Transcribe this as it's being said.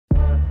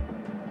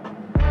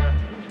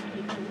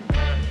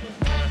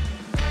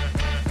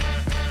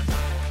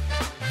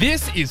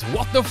This is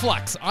What the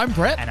Flux. I'm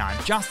Brett. And I'm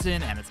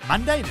Justin, and it's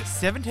Monday the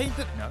 17th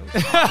of...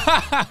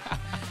 No.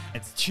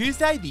 It's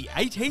Tuesday the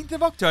 18th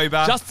of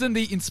October. Justin,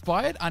 the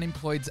Inspired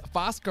Unemployed's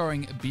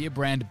fast-growing beer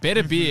brand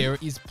Better Beer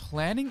is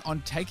planning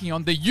on taking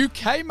on the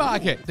UK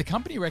market. Ooh. The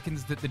company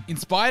reckons that the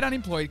Inspired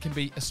Unemployed can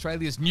be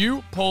Australia's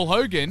new Paul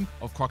Hogan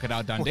of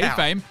Crocodile Dundee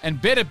fame, and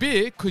Better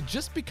Beer could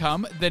just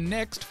become the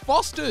next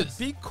Foster's.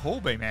 Big call,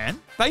 B-man.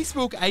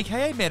 Facebook,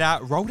 aka Meta,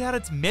 rolled out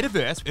its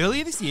metaverse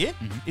earlier this year.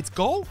 Its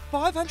goal,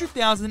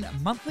 500,000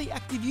 monthly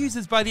active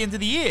users by the end of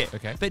the year.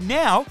 Okay. But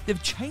now,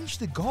 they've changed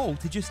the goal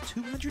to just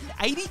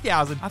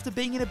 280,000 after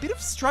being in a bit of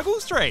struggle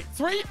street.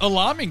 3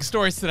 alarming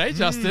stories today,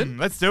 Justin.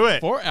 Let's do it.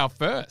 For our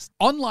first,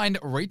 online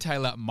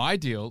retailer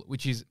MyDeal,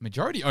 which is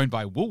majority owned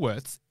by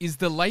Woolworths, is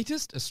the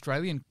latest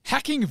Australian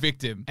hacking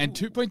victim, and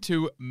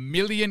 2.2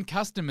 million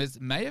customers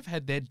may have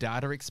had their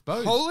data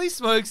exposed. Holy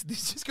smokes,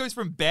 this just goes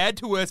from bad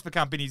to worse for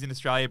companies in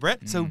Australia,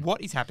 Brett. So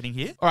what is happening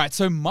here? All right,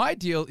 so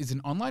MyDeal is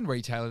an online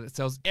retailer that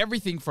sells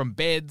everything from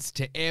beds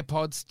to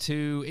AirPods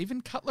to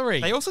even cutlery.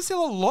 They also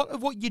sell a lot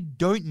of what you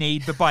don't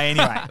need but buy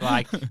anyway,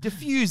 like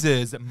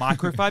diffusers,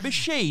 microfiber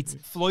sheets,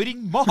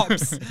 floating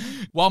mops.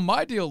 While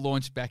MyDeal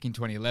launched back in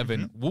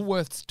 2011,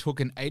 Woolworths took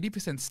an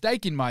 80%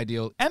 stake in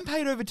MyDeal And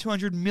paid over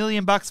 $200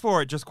 million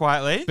for it, just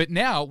quietly. But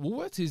now,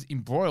 Woolworths is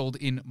embroiled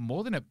in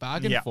more than it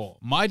bargained for.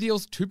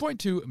 MyDeal's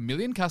 2.2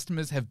 million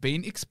customers have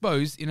been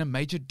exposed in a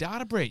major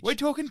data breach. We're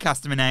talking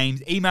customer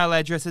names, email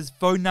addresses,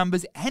 phone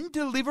numbers, and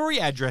delivery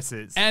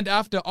addresses. And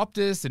after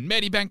Optus and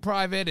Medibank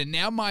Private and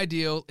now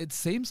MyDeal, it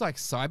seems like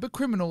cyber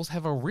criminals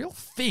have a real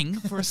thing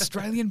for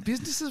Australian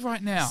businesses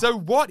right now. So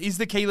what is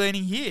the key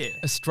learning here?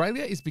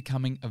 Australia is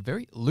becoming a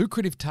very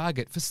lucrative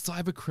target for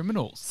cyber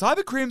criminals.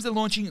 Cybercrims are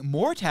launching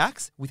more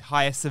attacks with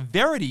higher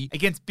severity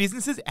against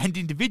businesses and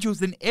individuals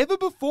than ever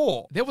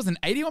before. There was an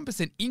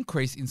 81%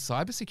 increase in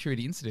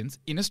cybersecurity incidents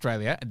in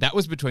Australia. That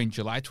was between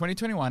July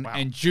 2021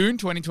 and June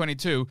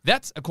 2022.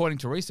 That's according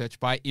to research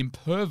by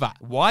Imperva.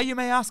 Why, you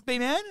may ask me,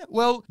 man?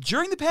 Well,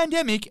 during the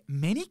pandemic,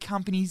 many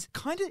companies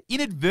kind of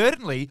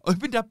inadvertently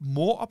opened up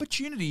more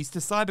opportunities to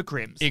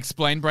cybercrims.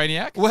 Explain,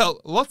 Brainiac. Well,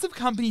 lots of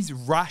companies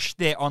rushed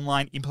their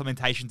online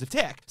implementations of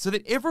tech so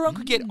that everyone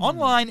could get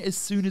online as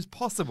soon as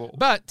possible.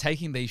 But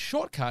taking these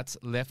shortcuts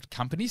left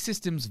company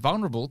systems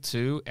vulnerable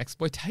to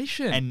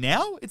exploitation. And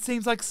now it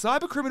seems like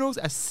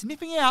cybercriminals are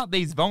sniffing out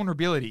these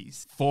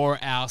vulnerabilities. For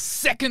our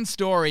second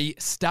story,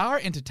 Star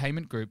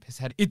Entertainment Group has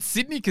had its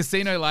Sydney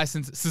casino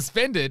license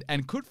suspended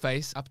and could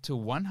face up to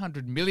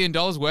 $100 million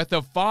worth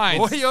of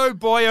fines. Boy, oh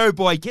boy, oh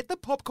boy. Get the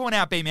popcorn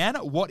out, B-man.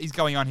 What is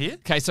going on here?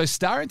 Okay, so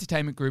Star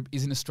Entertainment Group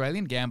is an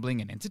Australian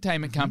gambling and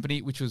entertainment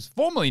company which was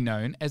formerly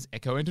known as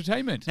Echo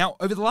Entertainment. Now,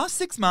 over the last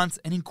 6 months,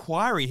 an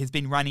inquiry has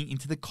been running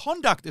into the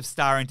conduct of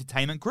Star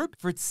Entertainment Group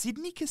for its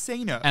Sydney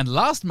casino. And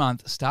last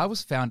month, Star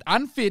was found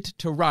unfit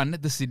to run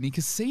the Sydney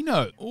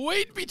casino.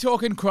 We'd be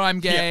talking crime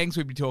gangs,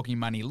 we'd be talking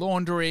money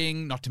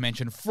laundering, not to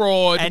mention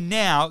fraud. And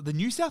now, the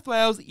New South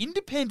Wales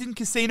Independent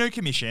Casino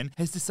Commission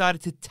has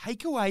decided to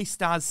take away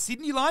Star's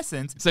Sydney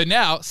licence. So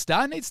now,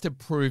 Star needs to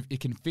prove it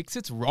can fix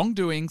its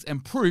wrongdoings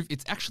and prove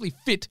it's actually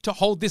fit to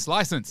hold this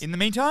licence. In the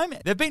meantime,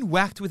 they've been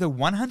whacked with a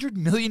 $100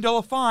 million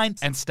fine.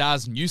 And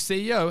Star's new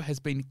CEO has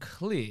been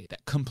clear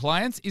that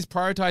compliance is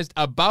prioritised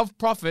above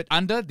profit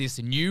under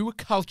this new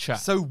culture.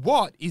 So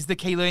what is the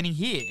key learning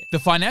here? The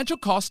financial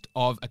cost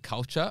of a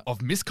culture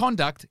of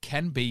misconduct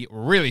can be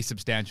really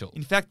substantial.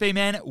 In fact,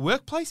 B-man,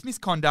 workplace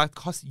misconduct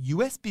cost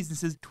US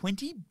businesses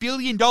 $20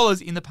 billion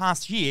in the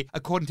past year,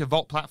 according to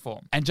Vault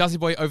Platform. And Jazzy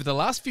Boy, over the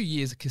last few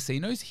years,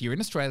 casinos here in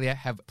Australia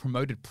have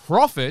promoted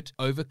profit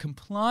over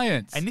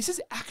compliance. And this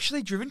has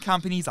actually driven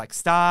companies like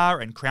Star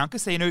and Crown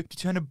Casino to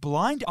turn a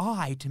blind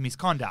eye to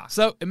misconduct.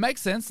 So it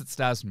makes sense that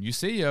Star's new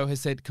CEO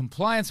has said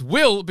compliance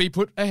will be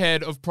put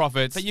ahead of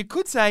profits. But you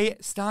could say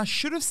Star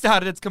should have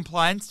started its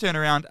compliance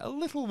turnaround a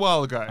little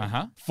while ago.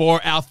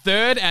 For our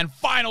third and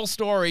final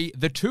story,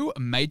 the two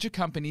major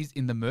companies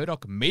in the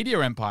Murdoch media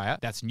empire,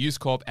 that's News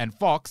Corp and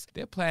Fox,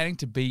 they're planning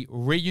to be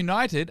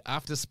reunited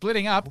after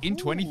splitting up in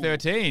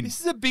 2013. This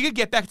is a bigger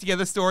get back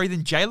together story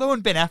than J-Lo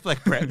and Ben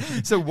Affleck, Brett.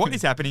 So what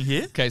is happening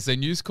here? Okay, so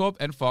News Corp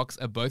and Fox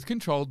are both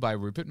controlled by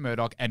Rupert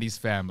Murdoch and his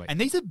family. And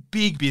these are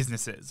big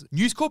businesses.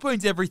 News Corp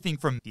owns everything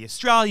from The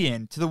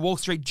Australian to The Wall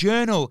Street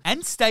Journal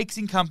and stakes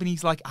in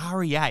companies like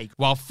REA.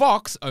 While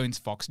Fox owns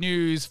Fox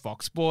News,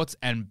 Fox Sports,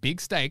 and big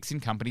stakes in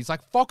companies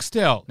like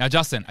Foxtel. Now,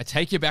 Justin, I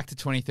take you back to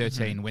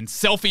 2013 when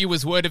selfie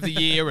was word of the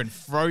year and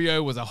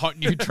froyo was a hot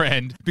new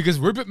trend because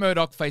Rupert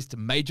Murdoch faced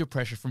major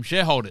pressure from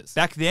shareholders.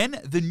 Back then,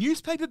 the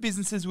newspaper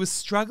businesses were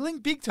struggling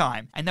big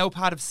time and they were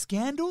part of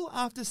scandal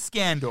after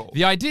scandal.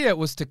 The idea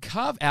was to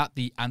carve out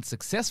the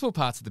unsuccessful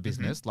parts of the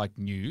business, like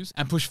news,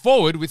 and push forward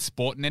forward with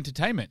sport and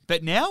entertainment.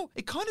 But now,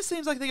 it kind of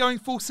seems like they're going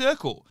full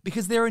circle,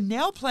 because there are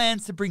now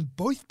plans to bring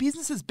both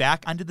businesses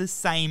back under the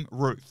same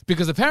roof.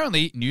 Because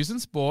apparently, news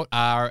and sport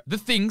are the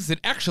things that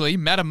actually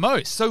matter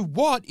most. So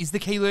what is the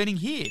key learning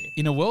here?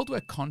 In a world where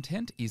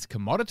content is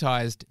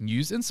commoditized,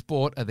 news and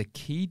sport are the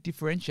key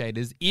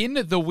differentiators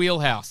in the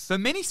wheelhouse. For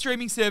many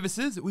streaming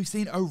services, we've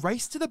seen a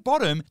race to the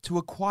bottom to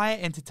acquire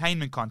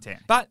entertainment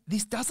content. But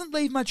this doesn't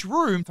leave much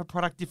room for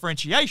product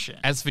differentiation.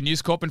 As for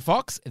News Corp and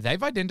Fox,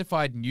 they've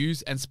identified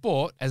news and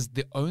sport as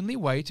the only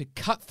way to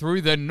cut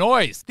through the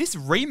noise. This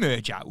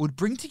remerger would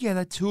bring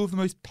together two of the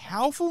most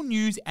powerful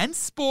news and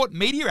sport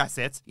media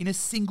assets in a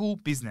single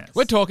business.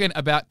 We're talking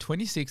about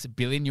 $26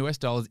 billion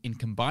in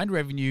combined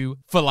revenue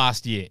for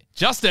last year.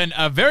 Justin,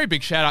 a very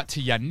big shout out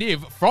to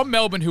Yaniv from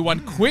Melbourne, who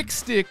won Quick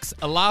Sticks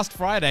last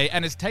Friday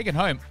and has taken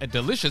home a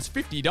delicious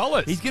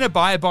 $50. He's going to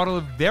buy a bottle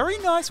of very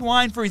nice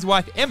wine for his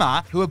wife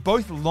Emma, who are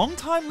both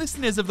long-time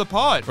listeners of the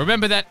pod.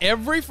 Remember that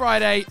every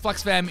Friday,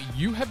 Flux fam,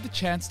 you have the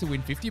chance to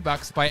win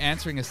 $50 by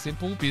answering a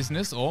simple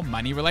business or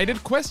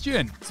money-related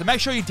question. So make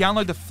sure you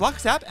download the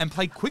Flux app and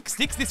play Quick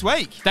Sticks this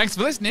week. Thanks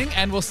for listening,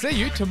 and we'll see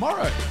you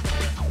tomorrow.